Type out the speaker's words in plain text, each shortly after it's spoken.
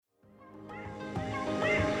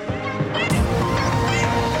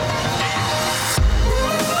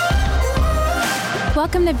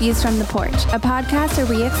Welcome to Views from the Porch, a podcast where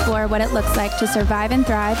we explore what it looks like to survive and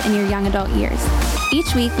thrive in your young adult years.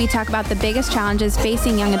 Each week, we talk about the biggest challenges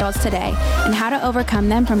facing young adults today and how to overcome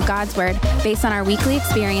them from God's Word based on our weekly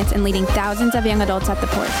experience in leading thousands of young adults at the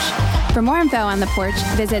porch. For more info on the porch,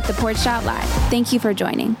 visit theporch.live. Thank you for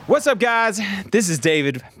joining. What's up, guys? This is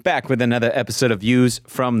David, back with another episode of Views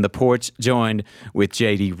from the Porch, joined with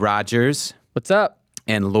JD Rogers. What's up?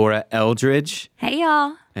 And Laura Eldridge. Hey,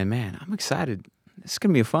 y'all. And man, I'm excited. This is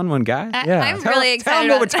going to be a fun one, guys. Yeah. I'm really excited. Tell them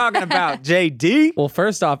what we're talking about, JD. Well,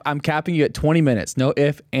 first off, I'm capping you at 20 minutes. No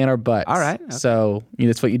if, and, or buts. All right. Okay. So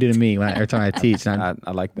that's what you do to me every time I teach. I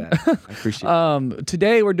like that. I appreciate it.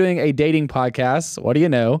 Today, we're doing a dating podcast. What do you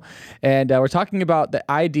know? And we're talking about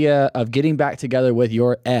the idea of getting back together with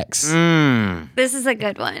your ex. This is a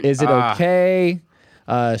good one. Is it okay?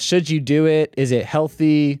 Should you do it? Is it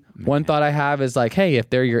healthy? One thought I have is like, hey,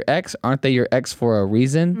 if they're your ex, aren't they your ex for a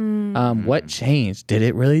reason? What changed? Did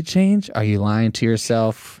it really change? Are you lying to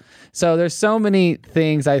yourself? So there's so many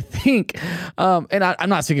things I think, and I'm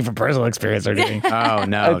not speaking from personal experience or anything. Oh,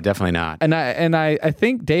 no, definitely not. And I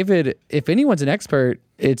think, David, if anyone's an expert,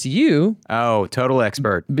 it's you. Oh, total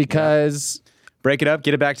expert. Because... Break it up,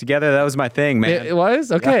 get it back together. That was my thing, man. It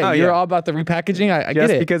was? Okay. Oh, You're all about the repackaging. I get it.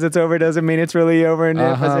 Just because it's over doesn't mean it's really over. And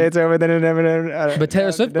if I say it's over, then it never. But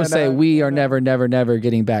Taylor Swift would say, we are never, never, never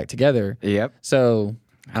getting back together. Yep. So,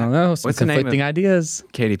 I don't know. Some conflicting ideas.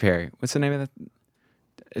 Katy Perry. What's the name of that?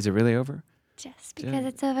 Is it really over? Just because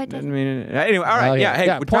it's over doesn't mean it. Anyway, all right. Oh, yeah. Hey,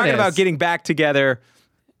 we're talking about getting back together.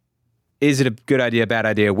 Is it a good idea, bad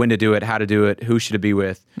idea? When to do it? How to do it? Who should it be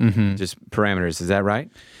with? Just parameters. Is that right?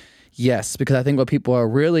 Yes, because I think what people are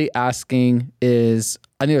really asking is,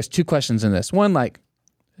 I think there's two questions in this. One, like,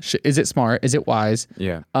 is it smart? Is it wise?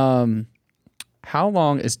 Yeah. How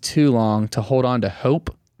long is too long to hold on to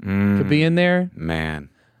hope? Could be in there. Man.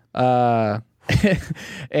 And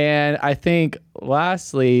I think,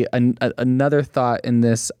 lastly, another thought in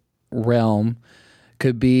this realm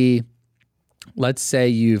could be, let's say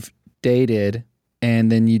you've dated and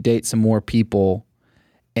then you date some more people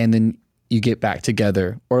and then you get back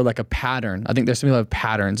together, or like a pattern. I think there's some people who have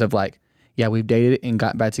patterns of like, yeah, we've dated and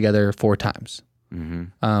got back together 4 times. There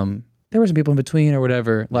were some people in between or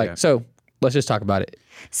whatever. So let's just talk about it.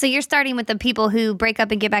 So you're starting with the people who break up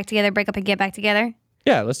and get back together, break up and get back together?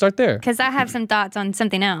 Yeah, let's start there. Because I have some thoughts on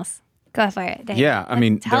something else. Go for it, Dave. Yeah, I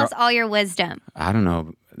mean, tell us all your wisdom. I don't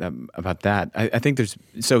know about that. I think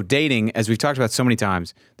so dating, as we've talked about so many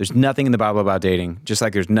times, there's nothing in the Bible about dating, just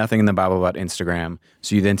like there's nothing in the Bible about Instagram.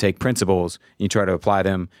 So you then take principles and you try to apply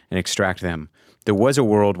them and extract them. There was a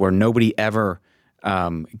world where nobody ever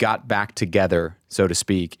got back together, so to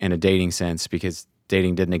speak, in a dating sense, because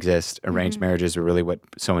dating didn't exist. Arranged marriages were really what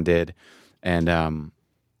someone did. And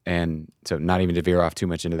so not even to veer off too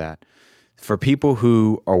much into that. For people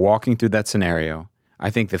who are walking through that scenario, I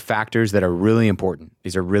think the factors that are really important,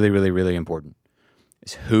 these are really, really, really important,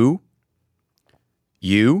 is who,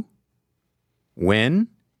 you, when,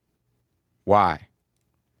 why.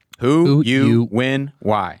 Who, you, when,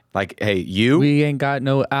 why. Like, hey, you. We ain't got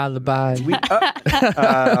no alibi. Hey,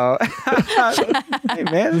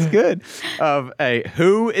 man, that's good. Hey,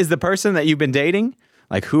 who is the person that you've been dating?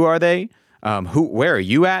 Like, who are they? Where are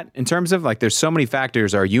you at in terms of, like, there's so many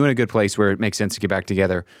factors. Are you in a good place where it makes sense to get back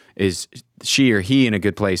together? Is she or he in a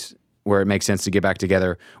good place where it makes sense to get back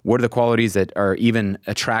together? What are the qualities that are even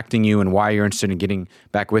attracting you and why you're interested in getting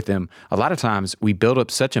back with them? A lot of times we build up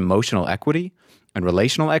such emotional equity and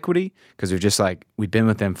relational equity because we're just like, we've been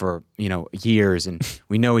with them for, years and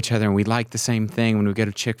we know each other and we like the same thing when we go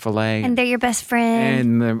to Chick-fil-A. And they're your best friend.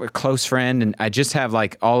 And they're a close friend. And I just have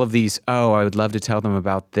like all of these, I would love to tell them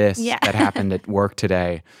about this that happened at work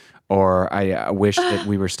today. Or I wish that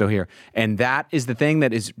we were still here. And that is the thing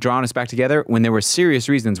that is drawing us back together when there were serious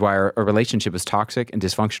reasons why our relationship was toxic and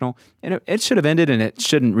dysfunctional. And it should have ended and it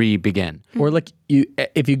shouldn't re-begin. Or like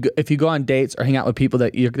if you go on dates or hang out with people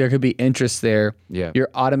that there could be interest there, you're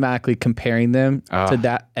automatically comparing them to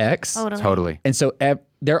that ex. Totally. And so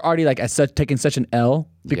they're already like taking such an L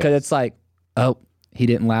because it's like, oh, he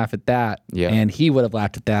didn't laugh at that. And he would have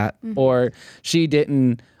laughed at that. Or she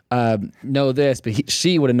didn't know this, but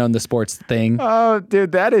she would have known the sports thing. Oh,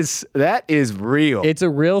 dude, that is real. It's a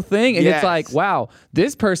real thing, and it's like, wow,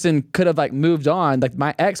 this person could have like moved on. Like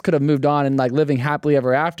my ex could have moved on and like living happily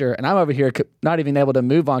ever after, and I'm over here not even able to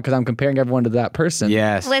move on because I'm comparing everyone to that person.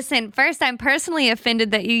 Yes. Listen, first, I'm personally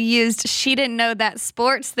offended that you used "she didn't know that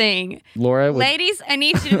sports thing." Laura, ladies, I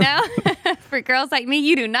need you to know, for girls like me,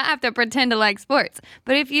 you do not have to pretend to like sports,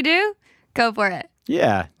 but if you do, go for it.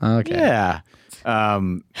 Yeah. Okay. Yeah.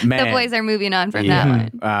 Man, The boys are moving on from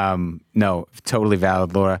that one. No, totally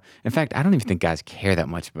valid, Laura. In fact, I don't even think guys care that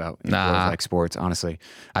much about if Nah. girls like sports, honestly.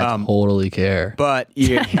 I totally care. But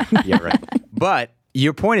yeah, right. But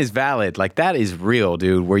your point is valid. Like that is real,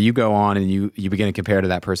 dude. Where you go on and you begin to compare to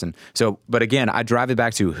that person. So, but again, I drive it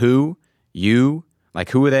back to who, you, like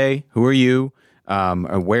who are they, who are you,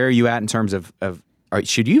 or where are you at in terms of or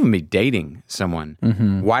should you even be dating someone?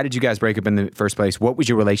 Why did you guys break up in the first place? What was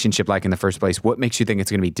your relationship like in the first place? What makes you think it's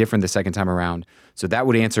going to be different the second time around? So that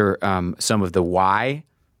would answer some of the why.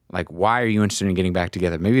 Like, why are you interested in getting back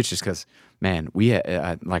together? Maybe it's just because, man, we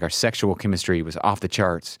like our sexual chemistry was off the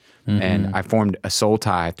charts, and I formed a soul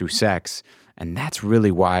tie through sex, and that's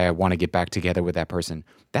really why I want to get back together with that person.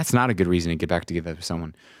 That's not a good reason to get back together with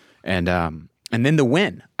someone. And then the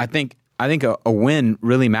win. I think a win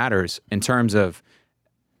really matters in terms of,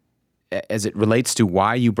 as it relates to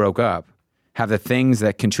why you broke up, have the things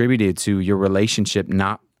that contributed to your relationship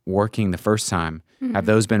not working the first time, have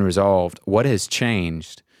those been resolved? What has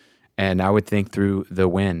changed? And I would think through the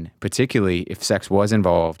win, particularly if sex was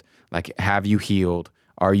involved, like have you healed?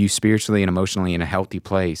 Are you spiritually and emotionally in a healthy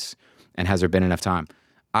place? And has there been enough time?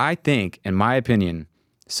 I think, in my opinion,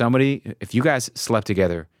 if you guys slept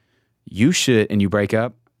together, you should, and you break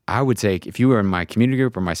up, I would take, if you were in my community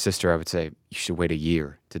group or my sister, I would say you should wait a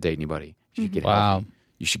year to date anybody. You should get healthy.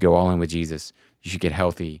 You should go all in with Jesus. You should get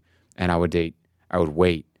healthy. And I would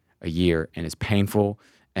wait a year. And it's painful.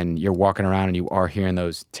 And you're walking around and you are hearing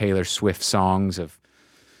those Taylor Swift songs of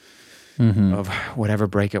whatever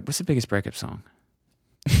breakup. What's the biggest breakup song?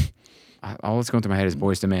 All that's going through my head is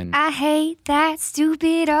Boys to Men. I hate that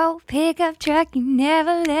stupid old pickup truck you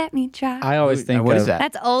never let me drive. I always think what is that?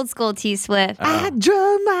 That's old school T Swift. I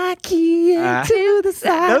drove my key into the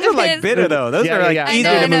side. Those are like bitter though. Those are like easy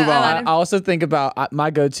to move on. I also think about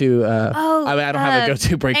my go-to. I don't have a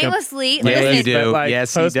go-to breakup. Amos Lee. Yeah, you do. Like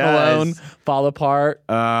Yes, he Post does. Malone, Fall Apart.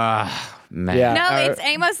 Man. Yeah. No, it's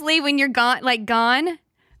Amos Lee when you're gone.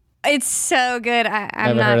 It's so good. I'm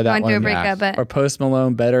Never heard not of that going through a one. breakup, but Or Post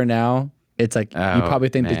Malone, Better Now. It's like you probably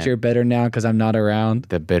think that you're better now because I'm not around.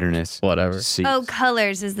 The bitterness. Whatever.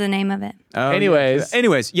 Colors is the name of it.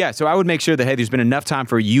 Anyways, yeah. So I would make sure that, hey, there's been enough time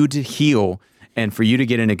for you to heal and for you to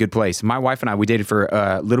get in a good place. My wife and I, we dated for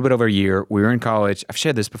a little bit over a year. We were in college. I've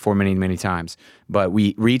shared this before many, many times, but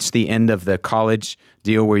we reached the end of the college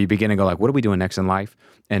deal where you begin to go like, what are we doing next in life?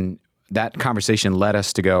 And that conversation led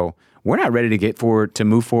us to go, we're not ready to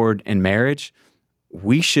move forward in marriage.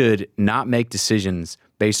 We should not make decisions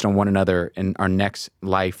based on one another in our next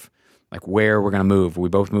life, like where we're going to move. Are we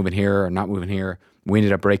both moving here or not moving here? We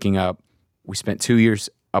ended up breaking up. We spent 2 years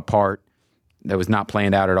apart. That was not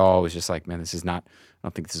planned out at all. It was just like, man, I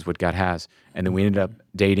don't think this is what God has. And then we ended up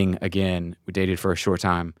dating again. We dated for a short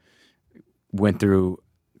time, went through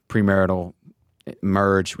premarital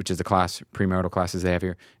merge, which is the premarital classes they have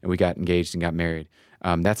here, and we got engaged and got married.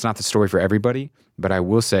 That's not the story for everybody, but I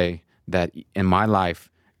will say that in my life,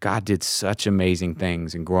 God did such amazing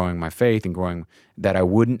things in growing my faith and growing that I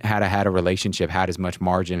wouldn't had I had a relationship, had as much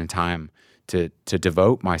margin and time to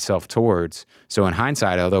devote myself towards. So in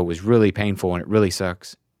hindsight, although it was really painful and it really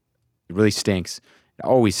sucks, it really stinks. It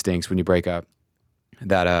always stinks when you break up.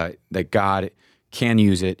 That God can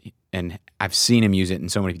use it, and I've seen Him use it in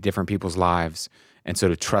so many different people's lives. And so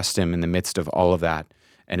to trust Him in the midst of all of that,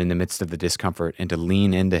 and in the midst of the discomfort, and to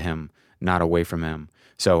lean into Him, not away from Him.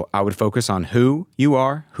 So I would focus on who you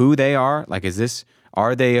are, who they are. Like,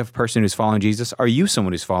 are they a person who's following Jesus? Are you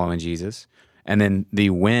someone who's following Jesus? And then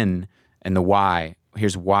the when and the why.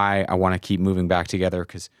 Here's why I want to keep moving back together,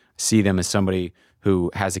 because I see them as somebody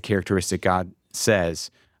who has a characteristics God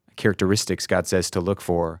says to look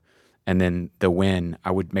for. And then the when,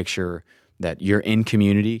 I would make sure that you're in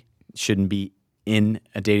community, shouldn't be in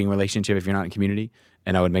a dating relationship if you're not in community.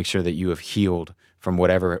 And I would make sure that you have healed from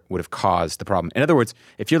whatever would have caused the problem. In other words,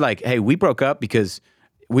 if you're like, hey, we broke up because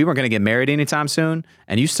we weren't going to get married anytime soon,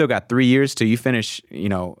 and you still got 3 years till you finish,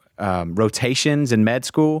 rotations in med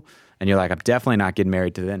school, and you're like, I'm definitely not getting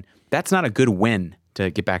married to then. That's not a good win to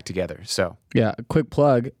get back together. So yeah, a quick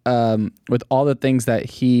plug. With all the things that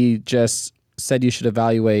he just said you should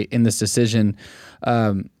evaluate in this decision,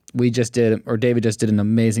 David just did an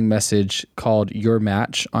amazing message called Your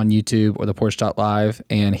Match on YouTube or the Porch.live.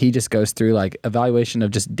 And he just goes through like evaluation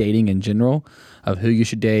of just dating in general, of who you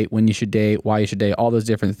should date, when you should date, why you should date, all those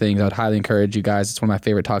different things. I would highly encourage you guys. It's one of my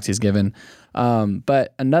favorite talks he's given.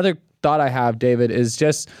 But another thought I have, David, is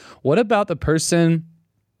just what about the person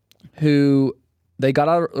who they got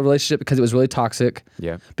out of a relationship because it was really toxic,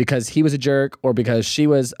 because he was a jerk or because she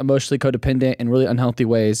was emotionally codependent in really unhealthy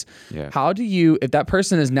ways. How do you, if that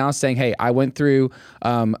person is now saying, hey, I went through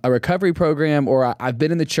a recovery program, or I've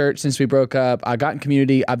been in the church since we broke up, I got in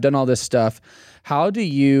community, I've done all this stuff, how do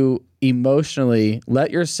you emotionally let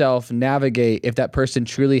yourself navigate if that person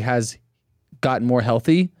truly has gotten more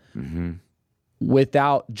healthy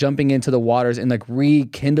without jumping into the waters and like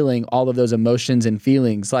rekindling all of those emotions and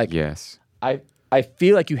feelings? Like, I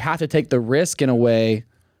feel like you have to take the risk in a way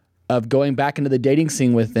of going back into the dating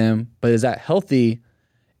scene with them, but is that healthy?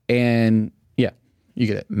 And yeah, you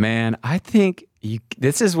get it. Man, I think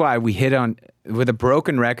this is why we hit on with a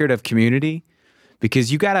broken record of community,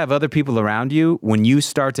 because you got to have other people around you when you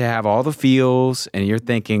start to have all the feels and you're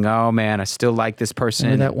thinking, oh man, I still like this person.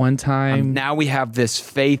 Remember that one time? Now we have this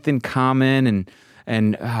faith in common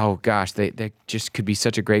and oh gosh, they just could be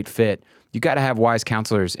such a great fit. You got to have wise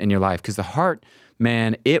counselors in your life, because the heart,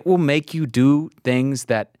 man, it will make you do things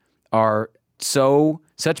that are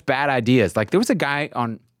such bad ideas. Like there was a guy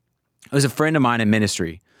it was a friend of mine in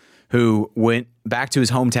ministry who went back to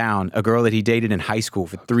his hometown, a girl that he dated in high school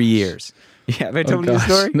for 3 years. Yeah, have I told you the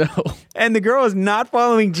story? No. And the girl is not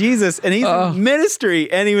following Jesus, and he's in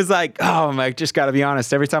ministry, and he was like, oh, I'm like, just got to be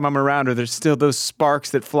honest. Every time I'm around her, there's still those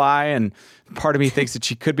sparks that fly, and part of me thinks that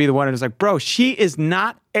she could be the one. And it's like, bro, she is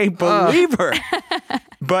not a believer.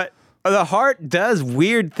 But the heart does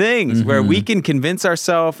weird things where we can convince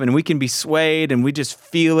ourselves and we can be swayed and we just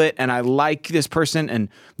feel it. And I like this person. And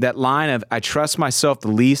that line of I trust myself the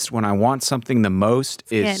least when I want something the most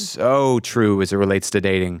is so true as it relates to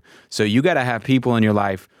dating. So you got to have people in your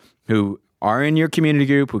life who are in your community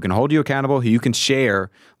group, who can hold you accountable, who you can share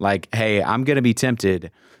like, hey, I'm going to be tempted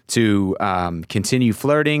to continue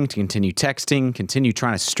flirting, to continue texting, continue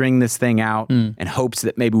trying to string this thing out in hopes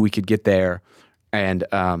that maybe we could get there. And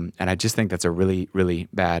I just think that's a really, really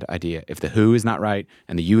bad idea. If the who is not right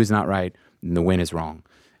and the you is not right, then the when is wrong.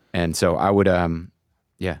 And so I would,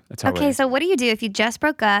 that's how. Okay, so what do you do if you just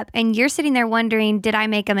broke up and you're sitting there wondering, did I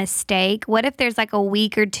make a mistake? What if there's like a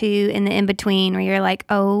week or two in the in-between where you're like,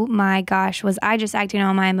 oh my gosh, was I just acting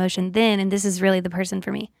on my emotion then, and this is really the person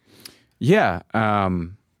for me? Yeah,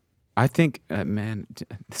 I think, man,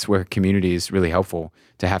 this is where community is really helpful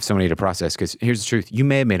to have somebody to process. Because here's the truth. You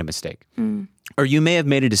may have made a mistake. Or you may have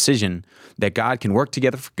made a decision that God can work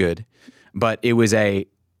together for good, but it was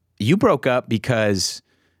you broke up because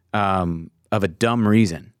of a dumb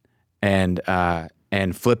reason and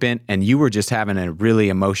flippant, and you were just having a really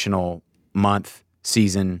emotional month,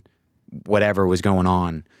 season, whatever was going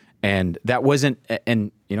on. And that wasn't,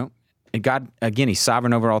 and God, again, he's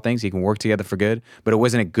sovereign over all things. He can work together for good, but it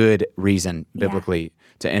wasn't a good reason biblically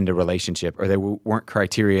to end a relationship, or there weren't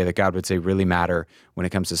criteria that God would say really matter when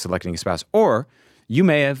it comes to selecting a spouse. Or you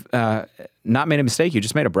may have not made a mistake. You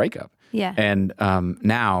just made a breakup. Yeah. And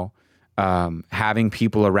now having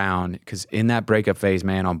people around, because in that breakup phase,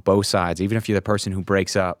 man, on both sides, even if you're the person who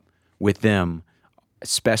breaks up with them,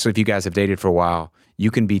 especially if you guys have dated for a while,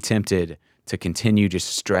 you can be tempted to continue just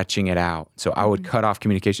stretching it out. So I would cut off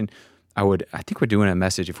communication. I think we're doing a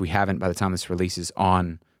message, if we haven't by the time this releases,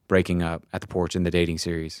 on breaking up at the porch in the dating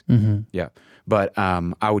series. Yeah. But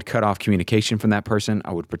I would cut off communication from that person.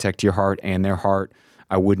 I would protect your heart and their heart.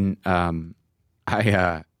 I wouldn't,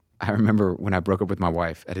 I remember when I broke up with my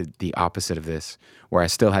wife, I did the opposite of this, where I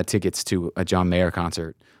still had tickets to a John Mayer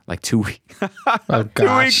concert like 2 weeks.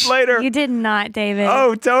 2 weeks later. You did not, David.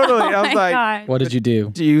 Oh, totally. Oh I was like, God. What did you do?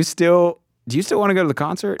 Do you still want to go to the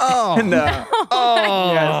concert? Oh. No.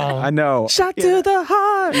 Oh. Yes, I know. Shot to the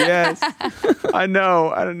heart. Yes. I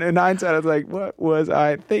know. In hindsight, I was like, what was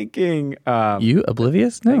I thinking? You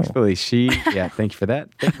oblivious? No. Thankfully, thank you for that.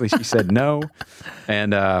 Thankfully, she said no.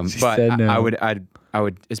 And, but said no. I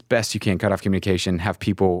would, as best you can, cut off communication, have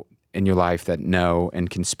people in your life that know and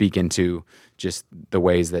can speak into just the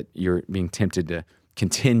ways that you're being tempted to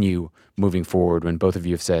continue moving forward when both of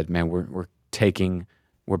you have said, man, we're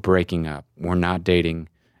breaking up, we're not dating,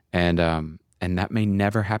 and that may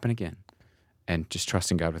never happen again. And just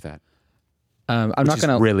trusting God with that. I'm not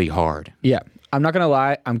gonna really hard. Yeah, I'm not gonna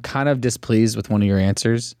lie. I'm kind of displeased with one of your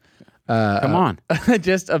answers. Come on,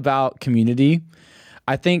 just about community.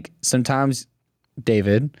 I think sometimes,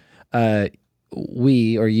 David,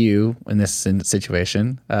 we or you in this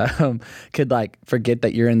situation could like forget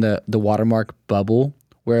that you're in the Watermark bubble,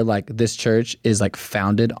 where like this church is like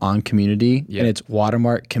founded on community, and it's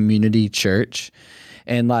Watermark Community Church,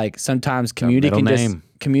 and like sometimes community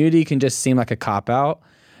can just seem like a cop out.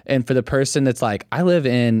 And for the person that's like,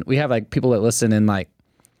 we have like people that listen in like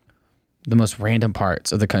the most random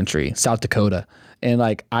parts of the country, South Dakota and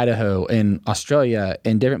like Idaho and Australia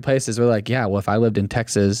and different places. We're like, yeah, well, if I lived in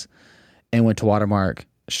Texas and went to Watermark,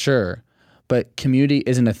 sure. But community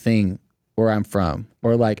isn't a thing where I'm from,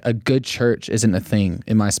 or like a good church isn't a thing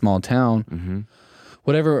in my small town,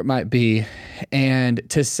 whatever it might be. And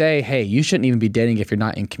to say, hey, you shouldn't even be dating if you're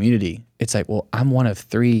not in community. It's like, well, I'm one of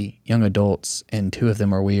 3 young adults and 2 of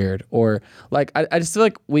them are weird. Or like, I just feel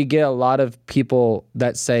like we get a lot of people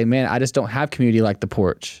that say, man, I just don't have community like the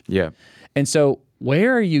porch. Yeah. And so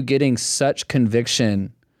where are you getting such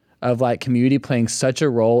conviction of like community playing such a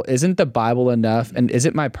role? Isn't the Bible enough? And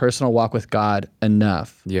isn't my personal walk with God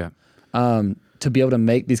enough? Yeah. To be able to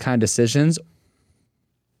make these kind of decisions?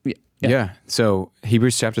 Yeah. So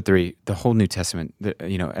Hebrews chapter 3, the whole New Testament,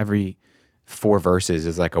 every 4 verses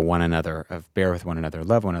is like a one another of bear with one another,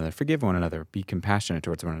 love one another, forgive one another, be compassionate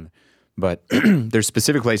towards one another. But there's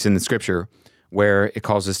specific places in the scripture where it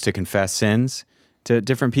calls us to confess sins to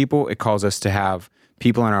different people. It calls us to have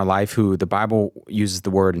people in our life who the Bible uses the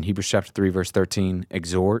word in Hebrews chapter 3, verse 13,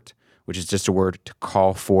 exhort, which is just a word to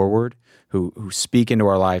call forward, who speak into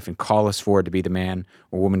our life and call us forward to be the man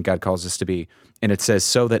or woman God calls us to be. And it says,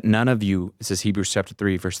 so that none of you, it says Hebrews chapter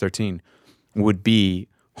 3, verse 13, would be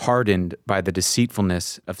hardened by the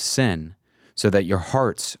deceitfulness of sin, so that your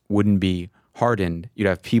hearts wouldn't be hardened. You'd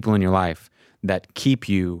have people in your life that keep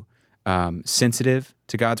you sensitive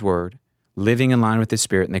to God's word, living in line with His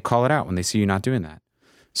Spirit, and they call it out when they see you not doing that.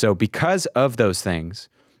 So because of those things,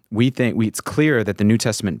 we think it's clear that the New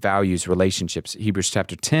Testament values relationships. Hebrews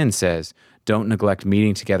chapter 10 says, don't neglect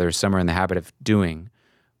meeting together as some are in the habit of doing,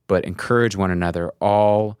 but encourage one another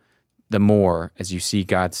all the more as you see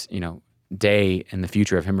God's, day and the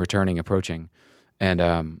future of Him returning approaching.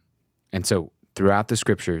 And so throughout the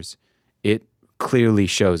scriptures, it clearly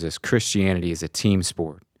shows us Christianity is a team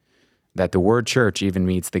sport, that the word church even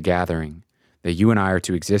means the gathering, that you and I are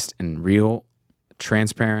to exist in real,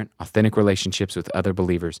 transparent, authentic relationships with other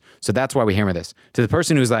believers. So that's why we hammer this. To the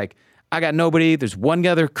person who's like, I got nobody, there's one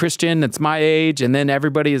other Christian that's my age, and then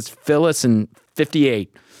everybody is Phyllis and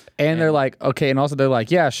 58. And they're like, okay, and also they're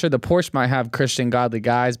like, yeah, sure, the Porsche might have Christian godly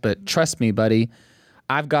guys, but trust me, buddy,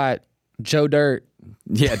 I've got Joe Dirt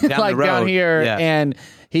down like the road. down here, and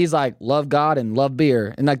he's like, love God and love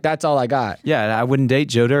beer, and like that's all I got. Yeah, I wouldn't date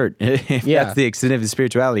Joe Dirt if that's the extent of his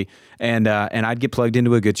spirituality. And I'd get plugged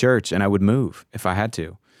into a good church, and I would move if I had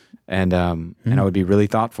to, and I would be really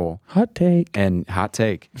thoughtful. Hot take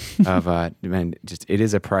of man, just it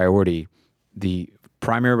is a priority. The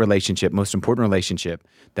primary relationship, most important relationship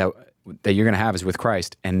that you're going to have is with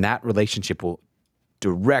Christ, and that relationship will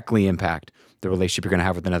directly impact the relationship you're going to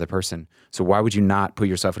have with another person. So why would you not put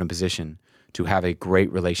yourself in a position to have a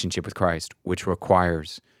great relationship with Christ, which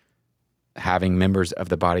requires having members of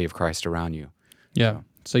the body of Christ around you? Yeah.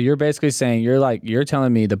 So you're basically saying, you're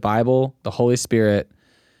telling me the Bible, the Holy Spirit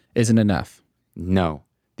isn't enough. No.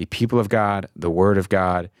 The people of God, the Word of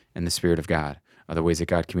God, and the Spirit of God are the ways that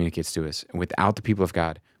God communicates to us. And without the people of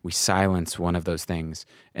God, we silence one of those things.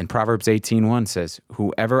 And Proverbs 18:1 says,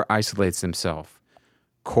 whoever isolates himself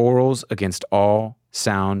quarrels against all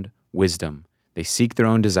sound wisdom. They seek their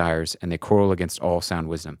own desires, and they quarrel against all sound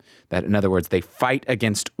wisdom. That, in other words, they fight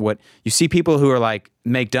against what you see people who are like,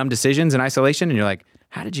 make dumb decisions in isolation, and you're like,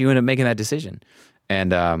 how did you end up making that decision?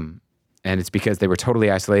 And it's because they were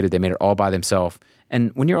totally isolated. They made it all by themselves.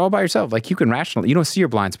 And when you're all by yourself, like you don't see your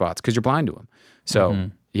blind spots because you're blind to them. So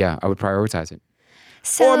yeah, I would prioritize it.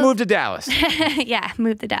 So, or move to Dallas. Yeah,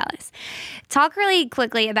 move to Dallas. Talk really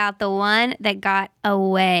quickly about the one that got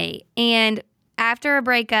away. And after a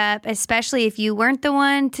breakup, especially if you weren't the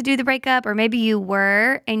one to do the breakup, or maybe you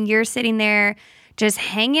were, and you're sitting there just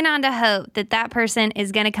hanging on to hope that person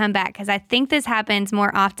is going to come back. Because I think this happens more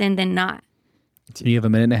often than not. You have a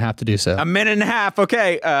minute and a half to do so. A minute and a half.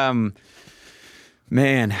 Okay.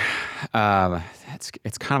 Man,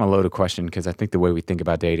 it's kind of a loaded question, because I think the way we think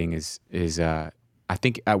about dating is I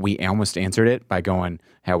think we almost answered it by going,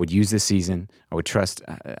 hey, I would use this season. I would trust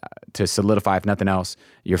to solidify, if nothing else,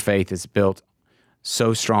 your faith is built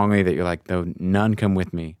so strongly that you're like, though none come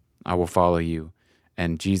with me, I will follow you.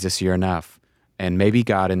 And Jesus, you're enough. And maybe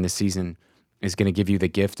God in this season is going to give you the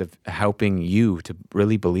gift of helping you to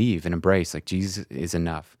really believe and embrace, like, Jesus is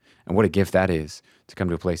enough. And what a gift that is to come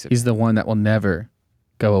to a place of He's the one that will never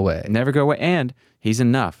go away. Never go away. And He's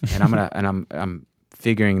enough. And I'm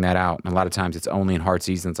figuring that out. And a lot of times it's only in hard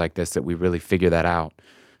seasons like this that we really figure that out.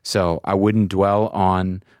 So I wouldn't dwell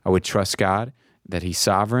on, I would trust God that He's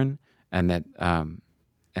sovereign, and that,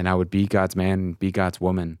 and I would be God's man, be God's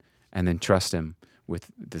woman, and then trust Him with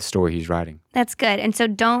the story he's writing. That's good. And so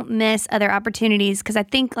don't miss other opportunities, because I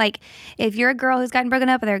think like if you're a girl who's gotten broken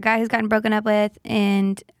up with or a guy who's gotten broken up with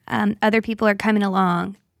and other people are coming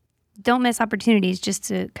along, don't miss opportunities just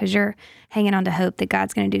because you're hanging on to hope that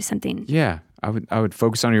God's going to do something. Yeah, I would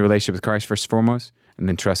focus on your relationship with Christ first and foremost, and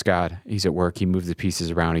then trust God. He's at work. He moves the pieces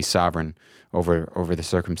around. He's sovereign over the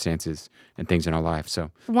circumstances and things in our life.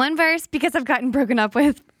 So one verse, because I've gotten broken up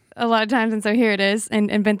with a lot of times, and so here it is,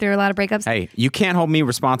 and been through a lot of breakups. Hey, you can't hold me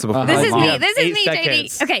responsible for This is me. This is 8 me,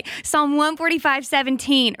 seconds. JD. Okay, Psalm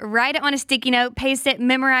 145:17. Write it on a sticky note, paste it,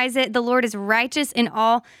 memorize it. The Lord is righteous in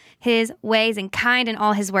all his ways and kind in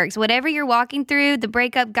all his works. Whatever you're walking through, the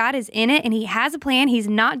breakup, God is in it, and he has a plan. He's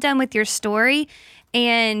not done with your story,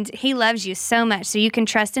 and he loves you so much. So you can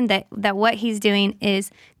trust him that what he's doing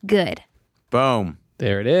is good. boom.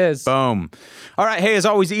 There it is. Boom. All right. Hey, as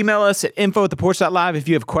always, email us at info@theporch.live if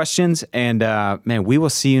you have questions. And man, we will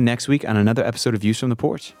see you next week on another episode of Views from the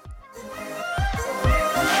Porch.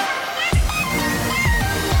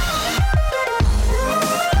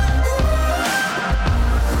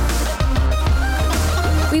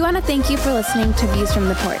 We want to thank you for listening to Views from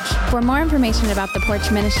the Porch. For more information about The Porch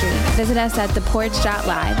Ministry, visit us at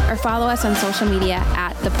theporch.live or follow us on social media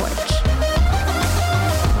at The Porch.